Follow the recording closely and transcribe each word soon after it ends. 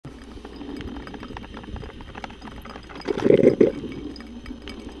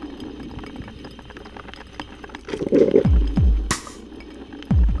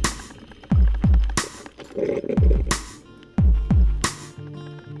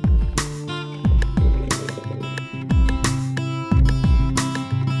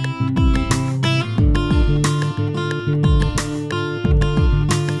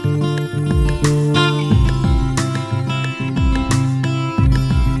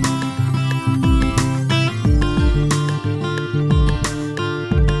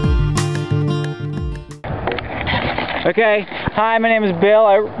Okay, hi, my name is Bill.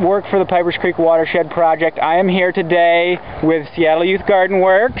 I work for the Pipers Creek Watershed Project. I am here today with Seattle Youth Garden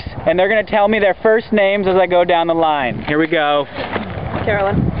Works, and they're going to tell me their first names as I go down the line. Here we go.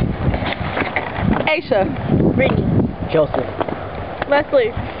 Carolyn. Aisha. Brittany. Kelsey.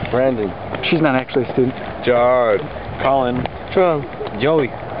 Leslie. Brandon. She's not actually a student. John. Colin. Trung. Joey.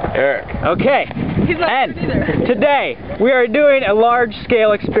 Eric. Okay, He's not and either. today we are doing a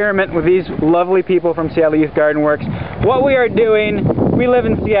large-scale experiment with these lovely people from Seattle Youth Garden Works. What we are doing, we live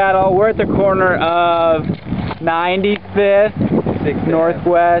in Seattle. We're at the corner of 95th, 6th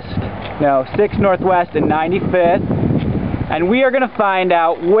Northwest, no, 6th Northwest and 95th. And we are going to find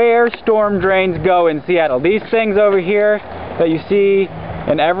out where storm drains go in Seattle. These things over here that you see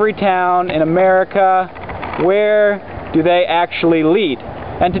in every town in America, where do they actually lead?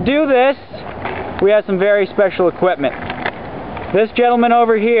 And to do this, we have some very special equipment. This gentleman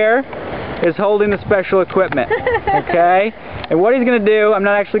over here is holding the special equipment, okay? And what he's going to do, I'm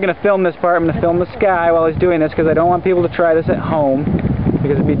not actually going to film this part, I'm going to film the sky while he's doing this because I don't want people to try this at home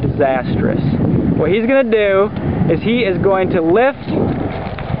because it'd be disastrous. What he's going to do is he is going to lift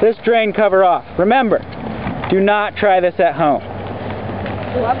this drain cover off. Remember, do not try this at home.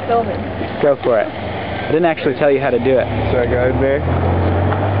 Oh, I'm filming. Go for it. I didn't actually tell you how to do it. So I go in there?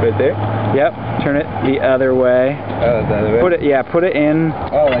 Right there? Yep, turn it the other way. Oh, the other way? Put it in.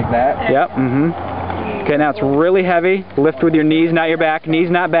 Oh, like that? Yep, Okay, now it's really heavy. Lift with your knees, not your back. Knees,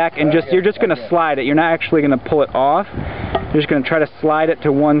 not back, and you're just going to slide it. You're not actually going to pull it off. You're just going to try to slide it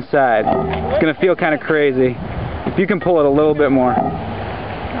to one side. It's going to feel kind of crazy. If you can pull it a little bit more.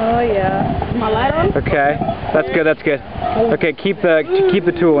 Oh yeah. Is my light on? Okay, that's good, that's good. Okay, keep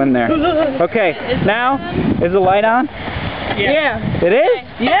the tool in there. Okay, now, is the light on? Yeah. It is?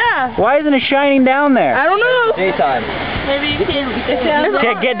 Yeah. Why isn't it shining down there? I don't know. Daytime. Maybe you can.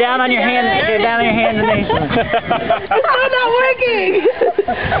 Okay, get down on your hands. Get down on your hands and knees. It's still not working.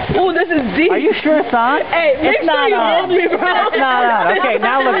 Oh, this is deep. Are you sure it's on? Hey, make it's sure not you on. hold me, bro. It's not on. Okay,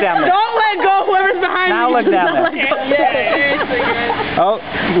 now look down there. Don't let go, whoever's behind Now you. look down there. Yeah. Oh,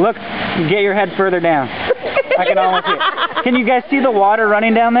 look. Get your head further down. I can almost see it. Can you guys see the water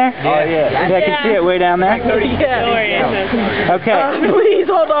running down there? Oh, yeah. I can see it way down there. Yeah. Okay. Please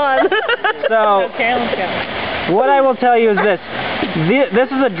hold on. So, what I will tell you is this. This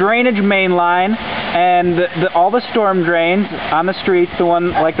is a drainage main line, and all the storm drains on the streets, the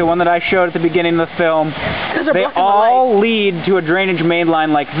one that I showed at the beginning of the film, they all lead to a drainage main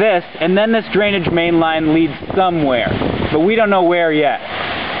line like this, and then this drainage main line leads somewhere, but we don't know where yet.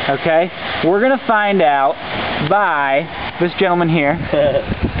 Okay? We're going to find out by this gentleman here.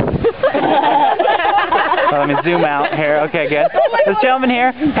 Let me zoom out here. Okay, good. This gentleman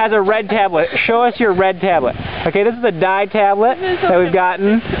here has a red tablet. Show us your red tablet. Okay, this is a dye tablet that we've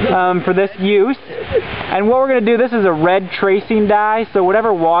gotten for this use. And what we're going to do, this is a red tracing dye, so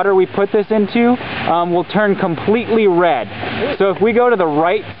whatever water we put this into will turn completely red. So if we go to the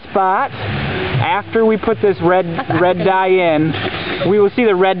right spot after we put this red dye in, we will see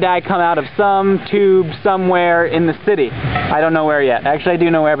the red dye come out of some tube somewhere in the city. I don't know where yet. Actually, I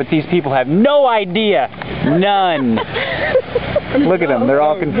do know where, but these people have no idea. None. Look at them. They're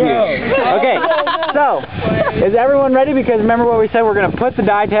all confused. Okay, so, is everyone ready? Because remember what we said, we're going to put the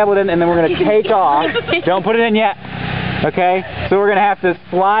dye tablet in and then we're going to take off. Don't put it in yet. Okay, so we're going to have to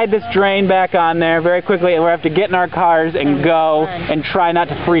slide this drain back on there very quickly, and we're going to have to get in our cars and go and try not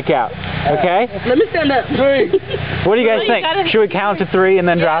to freak out. Okay? Let me stand up. 3. What do you guys think? Should we count to 3 and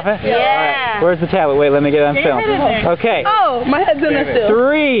then drop it? Yeah. Right. Where's the tablet? Wait, let me get it on film. Okay. Oh, my head's in there still.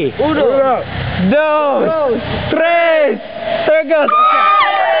 3, 2, 3. There it goes.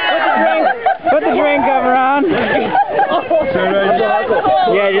 Put the drain cover on.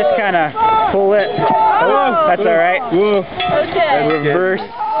 Yeah, just kind of pull it. Oh, that's all right. And reverse.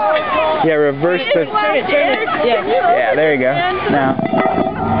 Yeah, reverse the. Yeah, there you go. Now.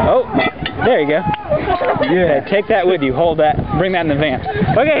 Oh, there you go. Yeah, take that with you. Hold that. Bring that in the van.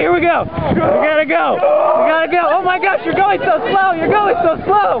 Okay, here we go. We gotta go. We gotta go. Oh my gosh, you're going so slow. You're going so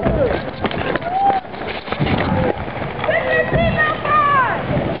slow.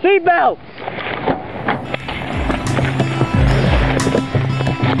 Seatbelts.